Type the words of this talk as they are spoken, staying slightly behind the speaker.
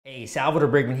Hey, Salvador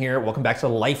Brigman here. Welcome back to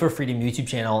the Life of Freedom YouTube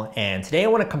channel. And today I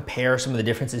want to compare some of the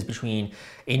differences between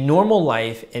a normal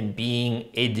life and being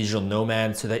a digital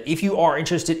nomad, so that if you are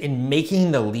interested in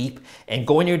making the leap and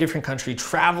going to a different country,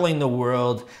 traveling the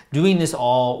world, doing this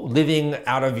all, living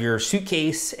out of your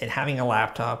suitcase and having a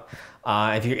laptop,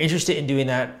 if you're interested in doing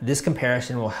that, this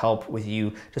comparison will help with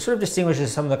you to sort of distinguish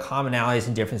some of the commonalities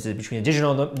and differences between a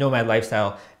digital nomad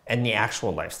lifestyle and the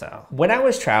actual lifestyle. When I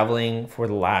was traveling for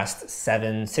the last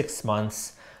 6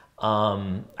 months,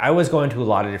 I was going to a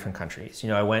lot of different countries. You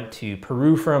know, I went to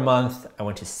Peru for a month, I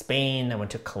went to Spain, I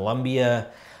went to Colombia,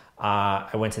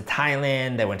 I went to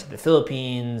Thailand, I went to the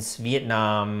Philippines,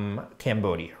 Vietnam,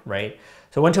 Cambodia, right?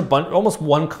 So I went to almost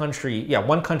one country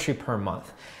per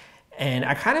month. And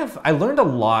I learned a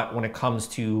lot when it comes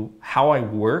to how I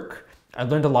work. I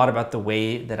learned a lot about the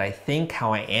way that I think,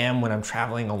 how I am when I'm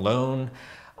traveling alone.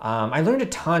 I learned a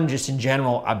ton just in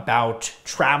general about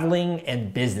traveling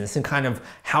and business and kind of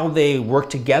how they work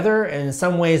together and in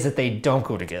some ways that they don't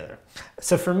go together.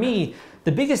 So for me,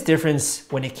 the biggest difference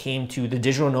when it came to the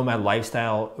digital nomad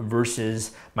lifestyle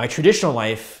versus my traditional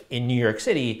life in New York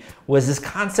City was this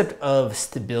concept of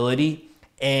stability.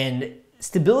 And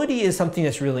stability is something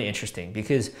that's really interesting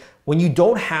because when you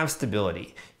don't have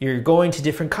stability, you're going to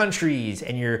different countries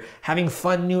and you're having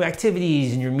fun new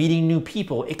activities and you're meeting new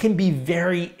people, it can be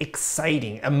very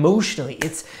exciting emotionally.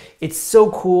 It's so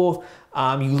cool.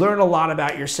 You learn a lot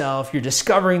about yourself. You're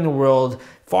discovering the world,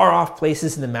 far off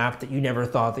places in the map that you never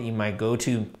thought that you might go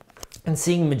to, and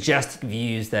seeing majestic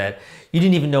views that you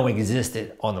didn't even know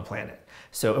existed on the planet.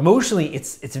 So emotionally,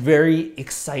 it's very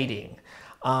exciting.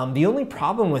 The only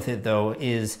problem with it though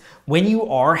is when you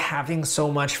are having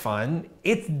so much fun,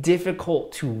 it's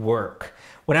difficult to work.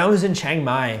 When I was in Chiang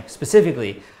Mai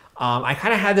specifically, I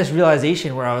kind of had this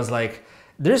realization where I was like,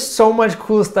 there's so much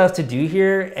cool stuff to do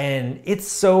here and it's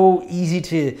so easy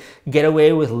to get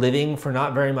away with living for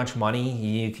not very much money.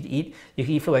 You could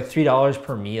eat for like $3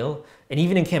 per meal. And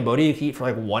even in Cambodia, you could eat for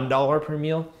like $1 per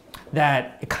meal.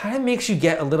 That it kind of makes you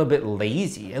get a little bit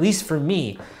lazy, at least for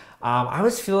me. I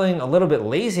was feeling a little bit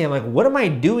lazy. I'm like, what am I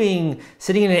doing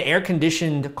sitting in an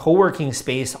air-conditioned co-working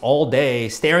space all day,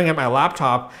 staring at my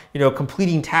laptop,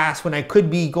 completing tasks when I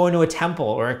could be going to a temple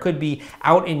or I could be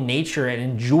out in nature and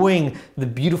enjoying the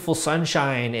beautiful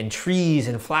sunshine and trees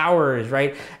and flowers,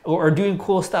 right? Or doing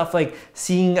cool stuff like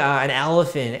seeing an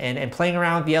elephant and playing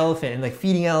around with the elephant and like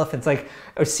feeding elephants,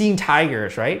 or seeing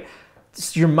tigers, right?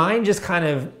 Your mind just kind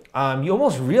of, you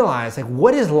almost realize, like,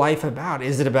 what is life about?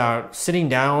 Is it about sitting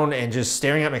down and just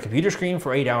staring at my computer screen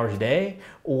for 8 hours a day?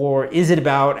 Or is it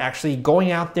about actually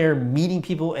going out there, meeting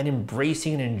people and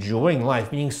embracing and enjoying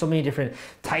life, meeting so many different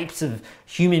types of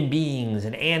human beings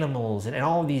and animals and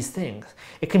all of these things?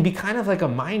 It can be kind of like a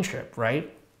mind trip, right?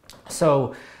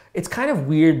 So it's kind of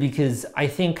weird because I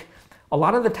think a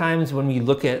lot of the times when we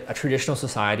look at a traditional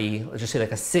society, let's just say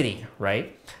like a city,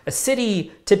 right? A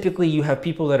city, typically you have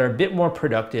people that are a bit more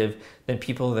productive than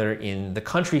people that are in the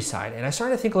countryside. And I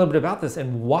started to think a little bit about this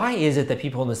and why is it that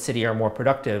people in the city are more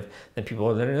productive than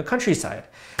people that are in the countryside?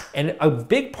 And a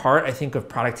big part, I think, of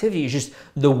productivity is just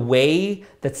the way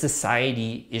that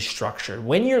society is structured.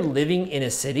 When you're living in a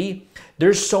city,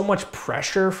 there's so much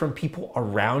pressure from people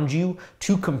around you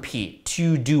to compete,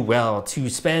 to do well, to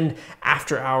spend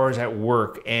after hours at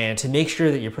work, and to make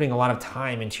sure that you're putting a lot of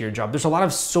time into your job. There's a lot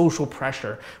of social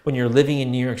pressure when you're living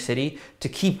in New York City to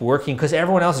keep working because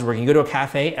everyone else is working. You go to a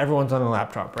cafe, everyone's on a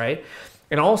laptop, right?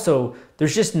 And also,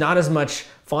 there's just not as much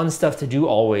fun stuff to do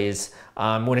always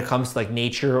when it comes to like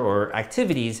nature or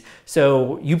activities.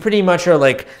 So you pretty much are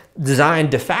like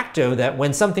designed de facto that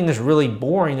when something is really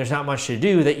boring, there's not much to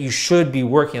do, that you should be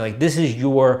working. Like, this is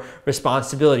your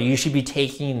responsibility. You should be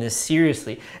taking this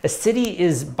seriously. A city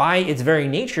is, by its very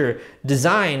nature,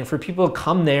 designed for people to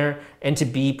come there and to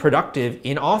be productive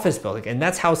in office building. And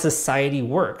that's how society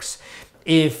works.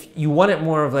 If you want it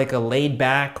more of like a laid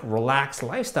back, relaxed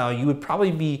lifestyle, you would probably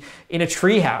be in a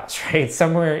treehouse, right?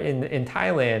 Somewhere in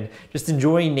Thailand, just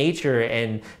enjoying nature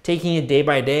and taking it day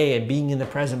by day and being in the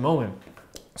present moment.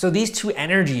 So these two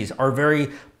energies are very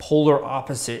polar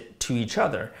opposite to each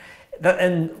other.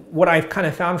 And what I've kind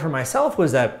of found for myself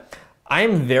was that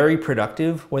I'm very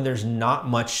productive when there's not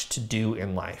much to do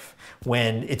in life.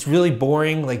 When it's really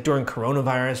boring, like during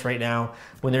coronavirus right now,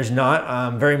 when there's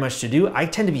not very much to do, I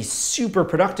tend to be super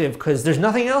productive because there's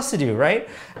nothing else to do, right?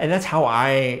 And that's how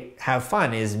I have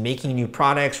fun, is making new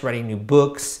products, writing new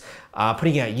books,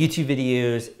 putting out YouTube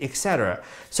videos, etc.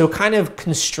 So it kind of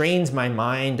constrains my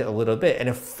mind a little bit and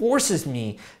it forces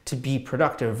me to be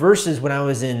productive versus when I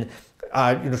was in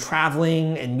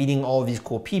traveling and meeting all of these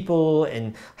cool people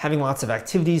and having lots of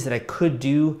activities that I could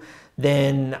do.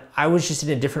 then I was just in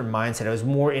a different mindset. I was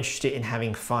more interested in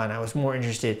having fun. I was more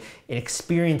interested in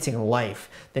experiencing life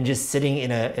than just sitting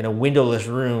in a windowless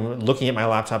room looking at my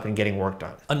laptop and getting work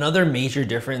done. Another major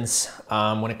difference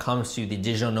when it comes to the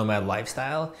digital nomad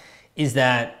lifestyle is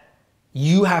that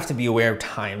you have to be aware of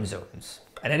time zones.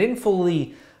 And I didn't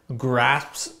fully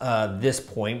grasp this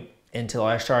point until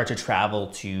I started to travel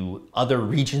to other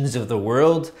regions of the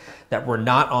world that were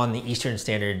not on the Eastern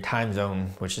Standard Time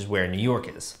Zone, which is where New York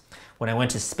is. When I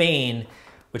went to Spain,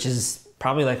 which is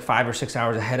probably like 5 or 6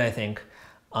 hours ahead, I think,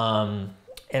 and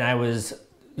I was,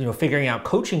 figuring out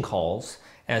coaching calls,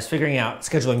 and I was figuring out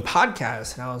scheduling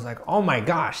podcasts, and I was like, oh my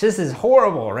gosh, this is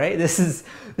horrible, right? This is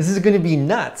going to be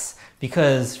nuts,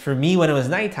 because for me, when it was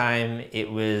nighttime, it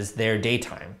was their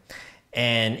daytime.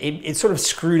 And it sort of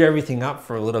screwed everything up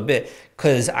for a little bit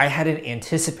because I hadn't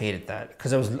anticipated that,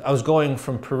 because I was going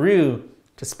from Peru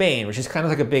to Spain, which is kind of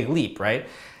like a big leap, right?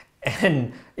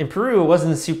 And in Peru, it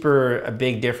wasn't super a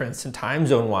big difference in time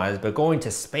zone wise, but going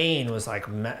to Spain was like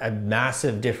a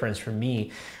massive difference for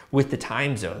me with the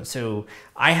time zone. So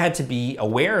I had to be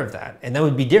aware of that. And that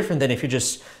would be different than if you're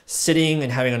just sitting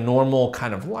and having a normal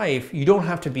kind of life. You don't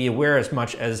have to be aware as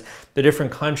much as the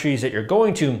different countries that you're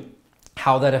going to,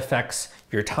 how that affects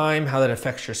your time, how that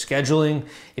affects your scheduling.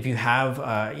 If you have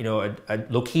a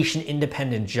location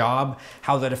independent job,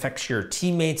 how that affects your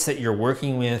teammates that you're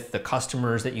working with, the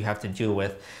customers that you have to deal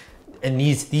with, and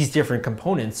these different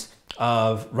components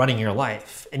of running your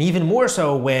life. And even more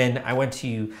so when I went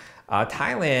to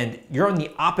Thailand, you're on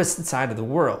the opposite side of the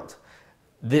world.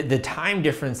 The time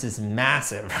difference is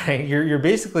massive, right? You're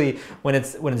basically, when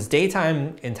it's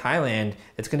daytime in Thailand,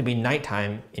 it's going to be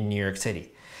nighttime in New York City.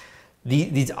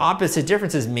 These opposite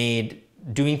differences made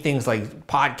doing things like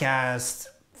podcasts,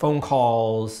 phone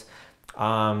calls,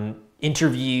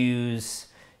 interviews,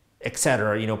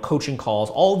 etc., coaching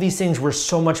calls, all of these things were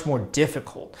so much more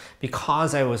difficult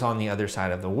because I was on the other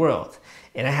side of the world.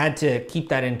 And I had to keep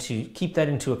that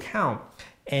into account.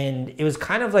 And it was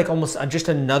kind of like almost just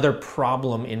another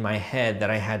problem in my head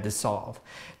that I had to solve.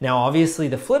 Now, obviously,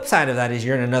 the flip side of that is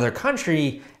you're in another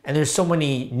country and there's so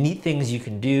many neat things you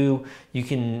can do. You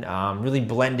can really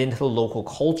blend into the local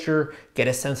culture, get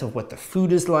a sense of what the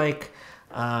food is like,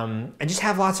 and just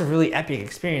have lots of really epic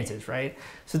experiences, right?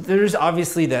 So there's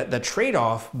obviously the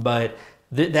trade-off, but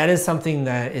that is something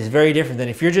that is very different than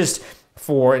if you're just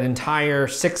for an entire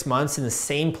 6 months in the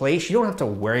same place. You don't have to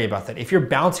worry about that. If you're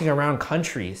bouncing around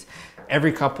countries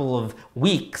every couple of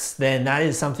weeks, then that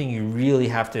is something you really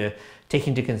have to take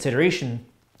into consideration,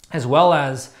 as well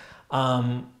as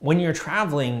when you're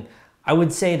traveling. I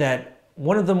would say that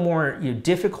one of the more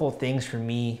difficult things for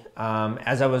me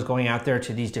as I was going out there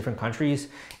to these different countries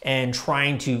and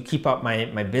trying to keep up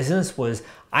my business was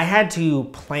I had to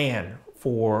plan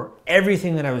for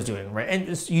everything that I was doing, right?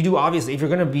 And you do, obviously, if you're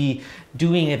gonna be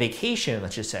doing a vacation,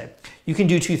 let's just say, you can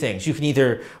do two things. You can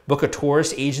either book a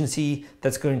tourist agency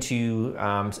that's going to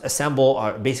assemble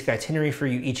a basic itinerary for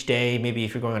you each day. Maybe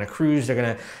if you're going on a cruise, they're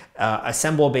gonna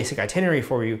assemble a basic itinerary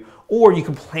for you, or you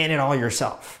can plan it all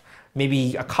yourself.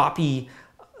 Maybe copy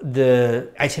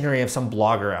the itinerary of some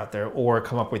blogger out there or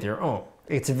come up with your own.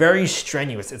 It's very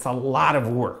strenuous. It's a lot of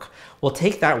work. Well,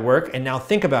 take that work and now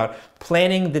think about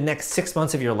planning the next 6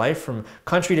 months of your life from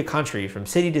country to country, from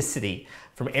city to city,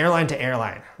 from airline to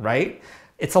airline, right?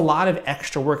 It's a lot of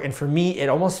extra work. And for me, it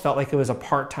almost felt like it was a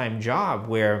part-time job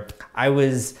where I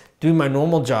was doing my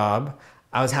normal job,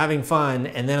 I was having fun,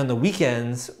 and then on the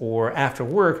weekends or after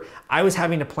work, I was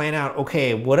having to plan out,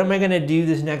 okay, what am I gonna do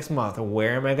this next month?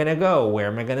 Where am I gonna go? Where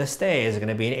am I gonna stay? Is it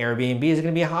gonna be an Airbnb? Is it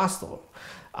gonna be a hostel?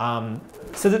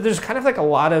 So that there's kind of like a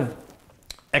lot of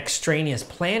extraneous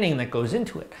planning that goes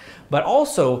into it. But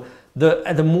also,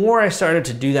 the more I started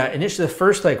to do that, initially the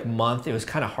first month, it was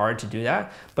kind of hard to do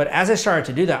that. But as I started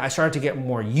to do that, I started to get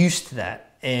more used to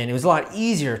that. And it was a lot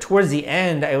easier. Towards the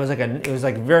end, it was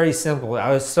very simple.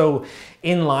 I was so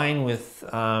in line with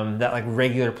that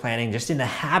regular planning, just in the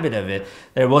habit of it,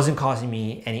 that it wasn't causing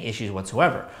me any issues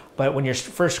whatsoever. But when you're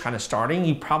first kind of starting,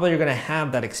 you probably are going to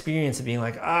have that experience of being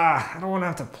like, I don't want to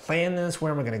have to plan this.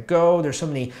 Where am I going to go? There's so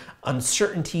many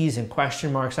uncertainties and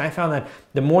question marks. And I found that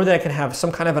the more that I can have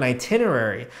some kind of an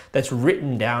itinerary that's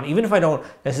written down, even if I don't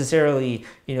necessarily,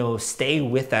 stay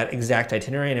with that exact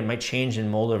itinerary and it might change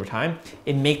and mold over time,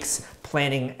 it makes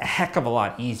planning a heck of a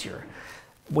lot easier.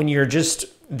 When you're just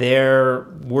there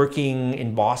working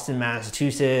in Boston,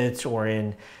 Massachusetts, or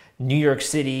in New York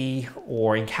City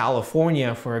or in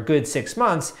California for a good 6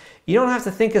 months, you don't have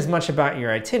to think as much about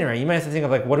your itinerary. You might have to think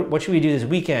of what should we do this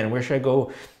weekend? Where should I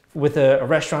go with a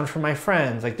restaurant for my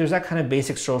friends? There's that kind of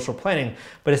basic social planning,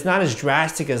 but it's not as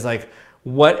drastic as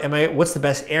What's the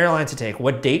best airline to take?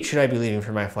 What date should I be leaving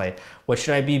for my flight? What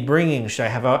should I be bringing? Should I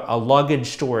have a luggage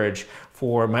storage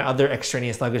for my other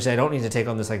extraneous luggage that I don't need to take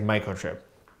on this like micro trip?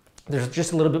 There's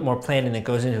just a little bit more planning that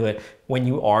goes into it when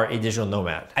you are a digital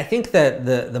nomad. I think that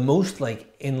the most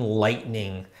like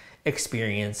enlightening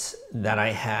experience that I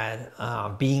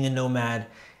had being a nomad,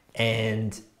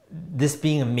 and this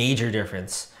being a major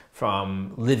difference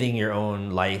from living your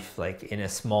own life like in a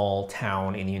small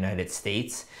town in the United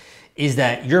States, is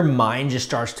that your mind just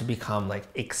starts to become like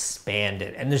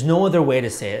expanded. And there's no other way to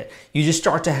say it. You just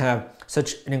start to have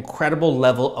such an incredible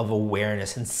level of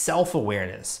awareness and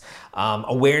self-awareness,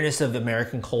 awareness of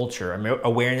American culture,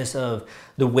 awareness of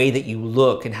the way that you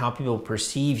look and how people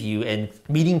perceive you, and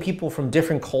meeting people from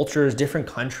different cultures, different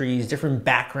countries, different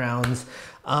backgrounds.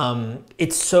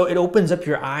 It opens up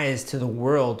your eyes to the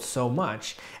world so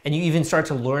much. And you even start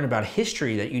to learn about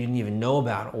history that you didn't even know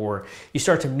about, or you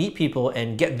start to meet people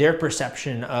and get their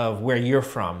perception of where you're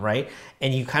from, right?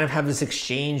 And you kind of have this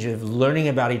exchange of learning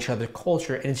about each other's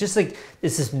culture. And it's just like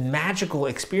this magical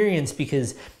experience,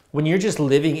 because when you're just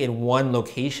living in one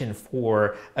location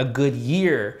for a good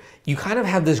year, you kind of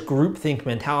have this groupthink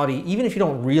mentality, even if you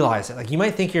don't realize it. Like, you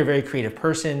might think you're a very creative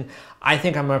person. I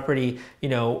think I'm a pretty,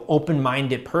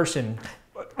 open-minded person,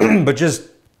 but just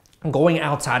going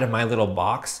outside of my little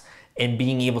box and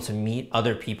being able to meet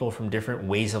other people from different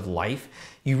ways of life,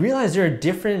 you realize there are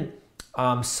different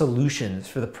solutions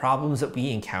for the problems that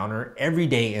we encounter every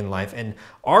day in life. And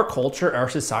our culture, our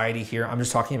society here, I'm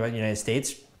just talking about the United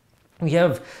States, we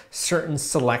have certain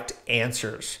select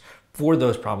answers for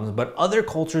those problems, but other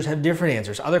cultures have different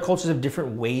answers. Other cultures have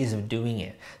different ways of doing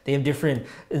it. They have different,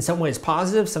 in some ways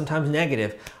positive, sometimes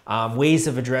negative, ways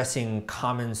of addressing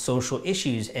common social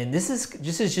issues. And this is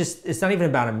just, it's not even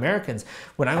about Americans.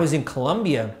 When I was in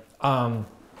Colombia, and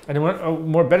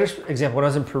a better example, when I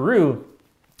was in Peru,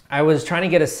 I was trying to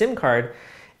get a SIM card,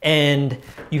 and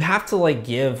you have to like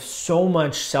give so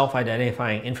much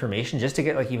self-identifying information just to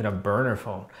get like even a burner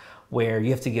phone, where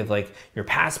you have to give like your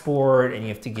passport, and you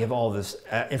have to give all this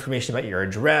information about your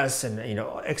address and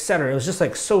et cetera. It was just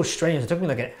like so strange. It took me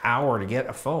like an hour to get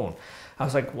a phone. I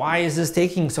was like, why is this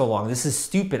taking so long? This is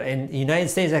stupid. In the United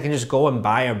States, I can just go and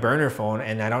buy a burner phone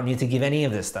and I don't need to give any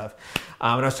of this stuff.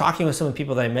 And I was talking with some of the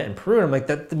people that I met in Peru, and I'm like,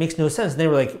 that makes no sense. And they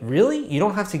were like, really? You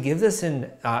don't have to give this in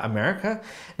America?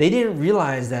 They didn't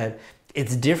realize that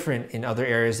it's different in other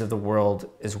areas of the world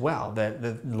as well,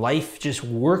 that life just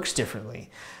works differently.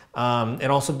 And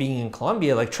also being in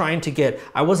Colombia, like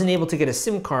I wasn't able to get a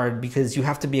SIM card because you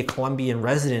have to be a Colombian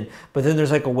resident, but then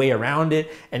there's like a way around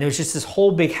it. And it was just this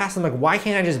whole big hassle. I'm like, why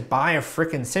can't I just buy a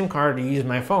freaking SIM card to use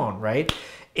my phone, right?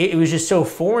 It was just so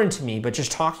foreign to me. But just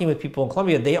talking with people in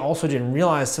Colombia, they also didn't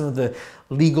realize some of the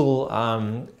legal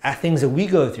things that we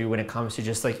go through when it comes to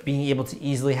just like being able to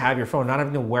easily have your phone, not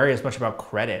having to worry as much about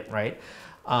credit, right?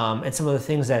 And some of the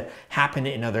things that happen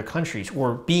in other countries,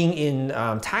 or being in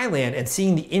Thailand and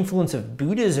seeing the influence of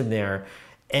Buddhism there,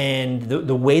 and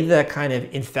the way that kind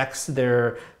of infects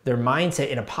their mindset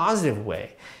in a positive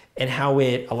way, and how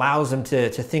it allows them to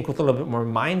think with a little bit more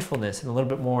mindfulness and a little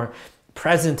bit more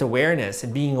present awareness,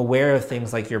 and being aware of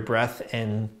things like your breath.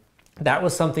 And that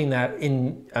was something that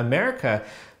in America,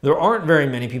 there aren't very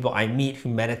many people I meet who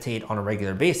meditate on a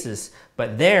regular basis,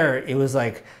 but there it was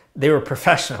like, they were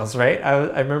professionals, right?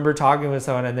 I remember talking with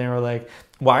someone, and they were like,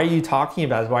 why are you talking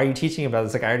about this? Why are you teaching about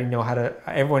this? Like, I already know how to,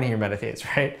 everyone here meditates,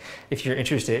 right? If you're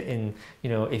interested in,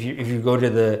 if you go to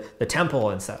the temple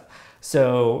and stuff.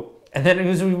 So, and then it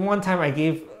was one time I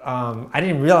gave, I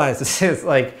didn't realize this is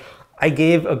like, I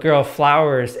gave a girl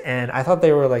flowers, and I thought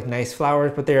they were like nice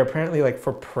flowers, but they were apparently like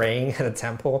for praying at a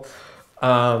temple.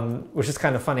 Which is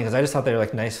kind of funny, because I just thought they were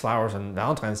like nice flowers on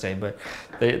Valentine's Day, but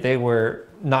they were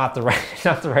not the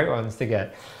right ones to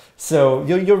get. So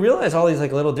you'll realize all these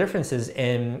like little differences,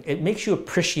 and it makes you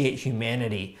appreciate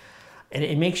humanity, and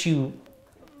it makes you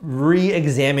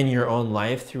re-examine your own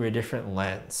life through a different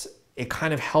lens. It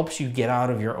kind of helps you get out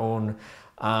of your own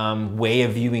way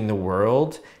of viewing the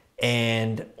world,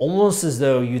 and almost as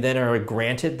though you then are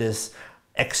granted this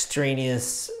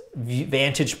extraneous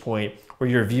vantage point where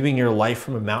you're viewing your life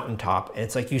from a mountaintop. And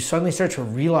it's like you suddenly start to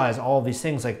realize all of these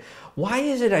things, like, why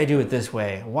is it I do it this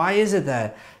way? Why is it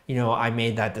that, I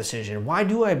made that decision? Why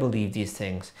do I believe these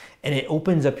things? And it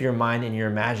opens up your mind and your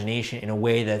imagination in a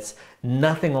way that's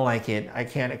nothing like it. I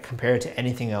can't compare it to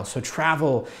anything else. So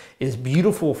travel is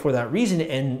beautiful for that reason.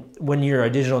 And when you're a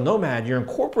digital nomad, you're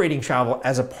incorporating travel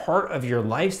as a part of your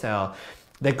lifestyle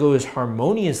that goes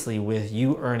harmoniously with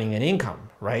you earning an income,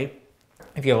 right?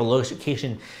 If you have a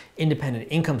location independent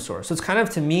income source. So it's kind of,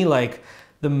 to me, like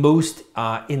the most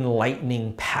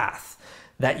enlightening path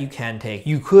that you can take.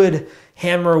 You could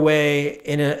hammer away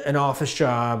in an office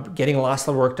job, getting lots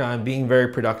of work done, being very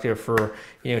productive for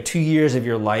 2 years of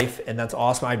your life, and that's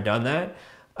awesome. I've done that,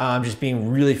 just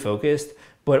being really focused.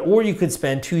 Or you could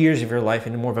spend 2 years of your life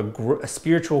in more of a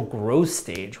spiritual growth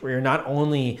stage where you're not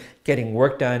only getting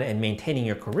work done and maintaining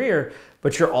your career,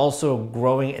 but you're also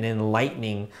growing and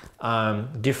enlightening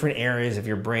different areas of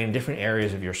your brain, different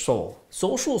areas of your soul.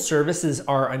 Social services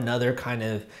are another kind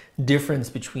of difference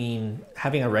between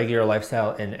having a regular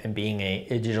lifestyle and being a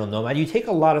digital nomad. You take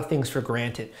a lot of things for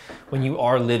granted when you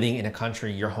are living in a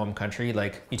country, your home country.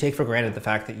 Like, you take for granted the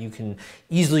fact that you can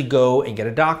easily go and get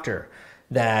a doctor,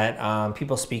 that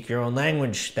people speak your own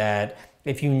language, that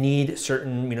if you need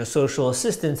certain social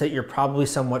assistance, that you're probably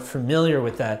somewhat familiar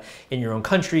with that in your own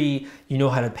country, you know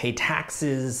how to pay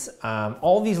taxes,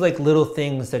 all these like little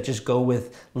things that just go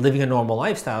with living a normal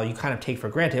lifestyle, you kind of take for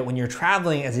granted. When you're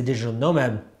traveling as a digital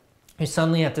nomad, you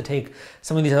suddenly have to take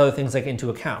some of these other things like into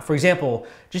account. For example,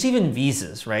 just even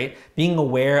visas, right? Being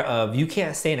aware of, you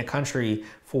can't stay in a country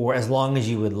for as long as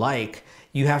you would like.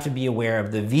 You have to be aware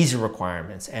of the visa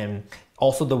requirements and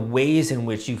also the ways in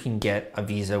which you can get a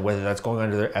visa, whether that's going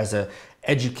under as a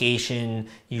education,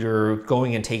 you're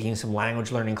going and taking some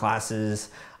language learning classes,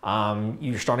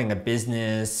 you're starting a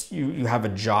business, you have a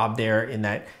job there in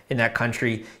that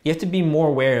country. You have to be more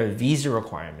aware of visa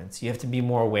requirements. You have to be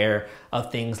more aware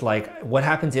of things like, what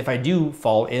happens if I do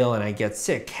fall ill and I get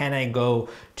sick? Can I go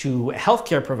to a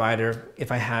healthcare provider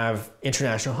if I have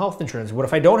international health insurance? What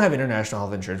if I don't have international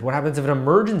health insurance? What happens if an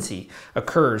emergency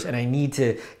occurs and I need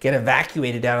to get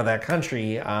evacuated out of that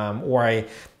country, or I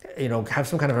have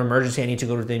some kind of emergency, I need to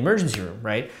go to the emergency room,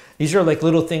 right? These are like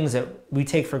little things that we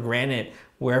take for granted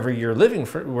wherever you're living,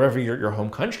 wherever your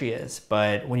home country is.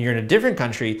 But when you're in a different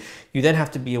country, you then have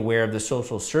to be aware of the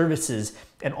social services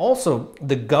and also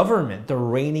the government, the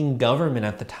reigning government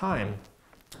at the time.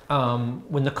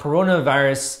 When the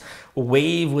coronavirus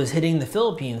wave was hitting the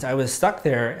Philippines, I was stuck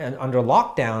there and under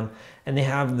lockdown, and they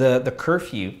have the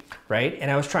curfew, right?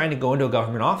 And I was trying to go into a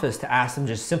government office to ask them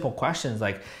just simple questions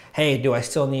like, hey, do I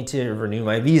still need to renew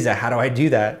my visa? How do I do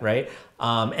that, right?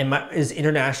 Is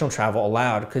international travel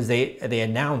allowed? Because they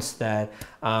announced that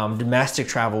domestic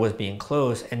travel was being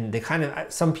closed, and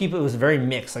some people, it was very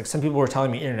mixed. Like, some people were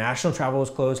telling me international travel was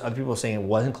closed, other people were saying it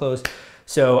wasn't closed.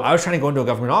 So I was trying to go into a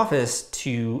government office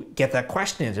to get that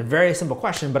question answered. Very simple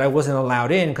question, but I wasn't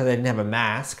allowed in because I didn't have a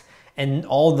mask, and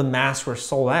all the masks were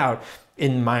sold out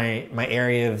in my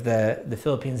area of the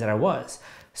Philippines that I was.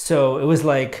 So it was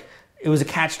a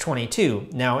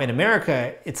catch-22. Now in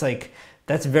America, it's like,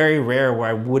 that's very rare where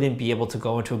I wouldn't be able to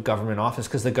go into a government office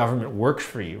because the government works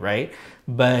for you, right?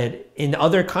 But in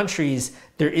other countries,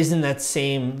 there isn't that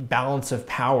same balance of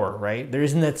power, right? There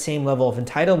isn't that same level of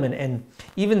entitlement. And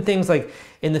even things like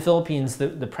in the Philippines,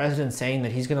 the president's saying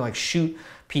that he's gonna like shoot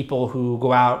people who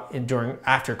go out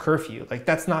after curfew. Like,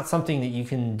 that's not something that you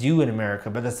can do in America,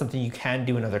 but that's something you can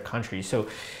do in other countries. So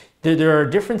there are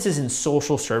differences in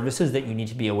social services that you need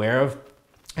to be aware of.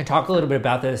 I talk a little bit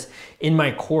about this in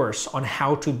my course on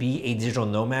how to be a digital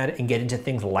nomad and get into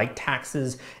things like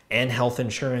taxes and health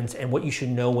insurance and what you should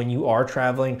know when you are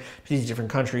traveling to these different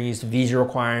countries, visa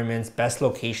requirements, best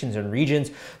locations and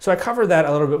regions. So I cover that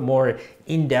a little bit more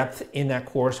in depth in that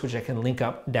course, which I can link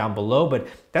up down below. But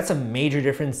that's a major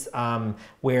difference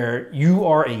where you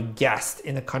are a guest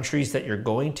in the countries that you're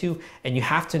going to, and you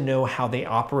have to know how they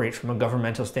operate from a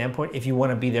governmental standpoint if you want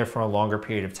to be there for a longer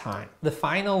period of time. The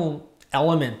final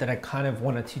element that I kind of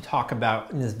wanted to talk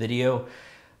about in this video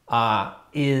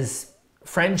is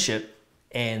friendship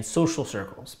and social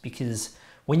circles. Because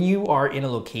when you are in a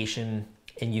location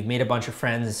and you've made a bunch of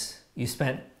friends, you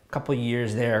spent a couple of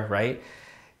years there, right?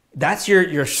 That's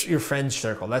your friend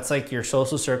circle. That's like your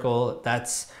social circle.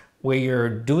 That's where you're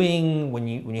doing when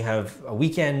you have a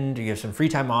weekend or you have some free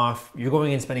time off, you're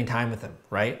going and spending time with them,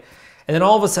 right? And then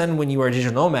all of a sudden, when you are a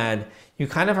digital nomad, you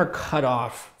kind of are cut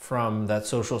off from that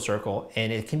social circle,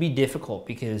 and it can be difficult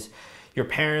because your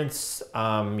parents,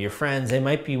 your friends, they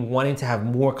might be wanting to have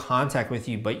more contact with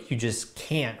you, but you just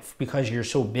can't because you're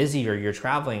so busy or you're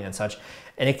traveling and such.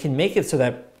 And it can make it so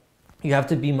that you have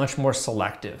to be much more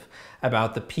selective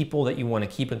about the people that you want to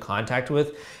keep in contact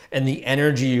with and the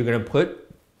energy you're going to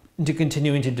put into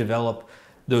continuing to develop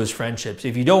those friendships.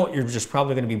 If you don't, you're just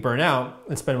probably going to be burnt out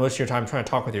and spend most of your time trying to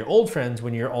talk with your old friends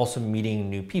when you're also meeting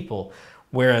new people.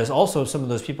 Whereas also some of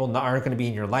those people aren't going to be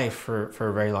in your life for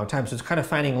a very long time. So it's kind of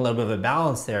finding a little bit of a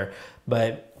balance there.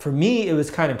 But for me, it was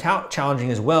kind of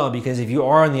challenging as well, because if you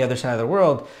are on the other side of the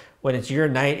world, when it's your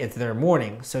night, it's their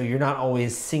morning. So you're not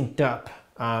always synced up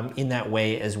in that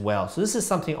way as well. So this is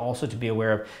something also to be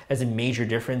aware of as a major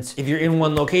difference. If you're in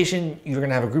one location, you're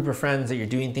gonna have a group of friends that you're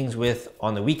doing things with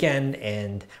on the weekend,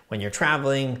 and when you're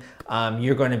traveling,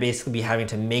 you're going to basically be having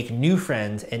to make new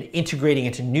friends and integrating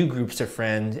into new groups of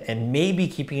friends and maybe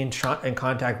keeping in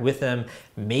contact with them,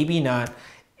 maybe not.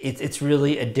 It's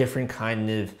really a different kind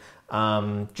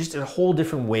of, just a whole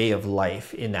different way of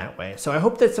life in that way. So I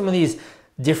hope that some of these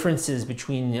differences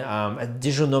between a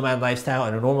digital nomad lifestyle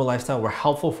and a normal lifestyle were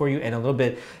helpful for you and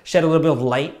shed a little bit of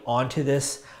light onto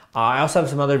this. I also have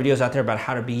some other videos out there about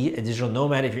how to be a digital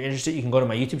nomad. If you're interested, you can go to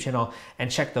my YouTube channel and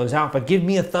check those out. But give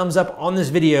me a thumbs up on this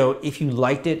video if you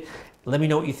liked it. Let me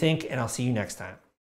know what you think, and I'll see you next time.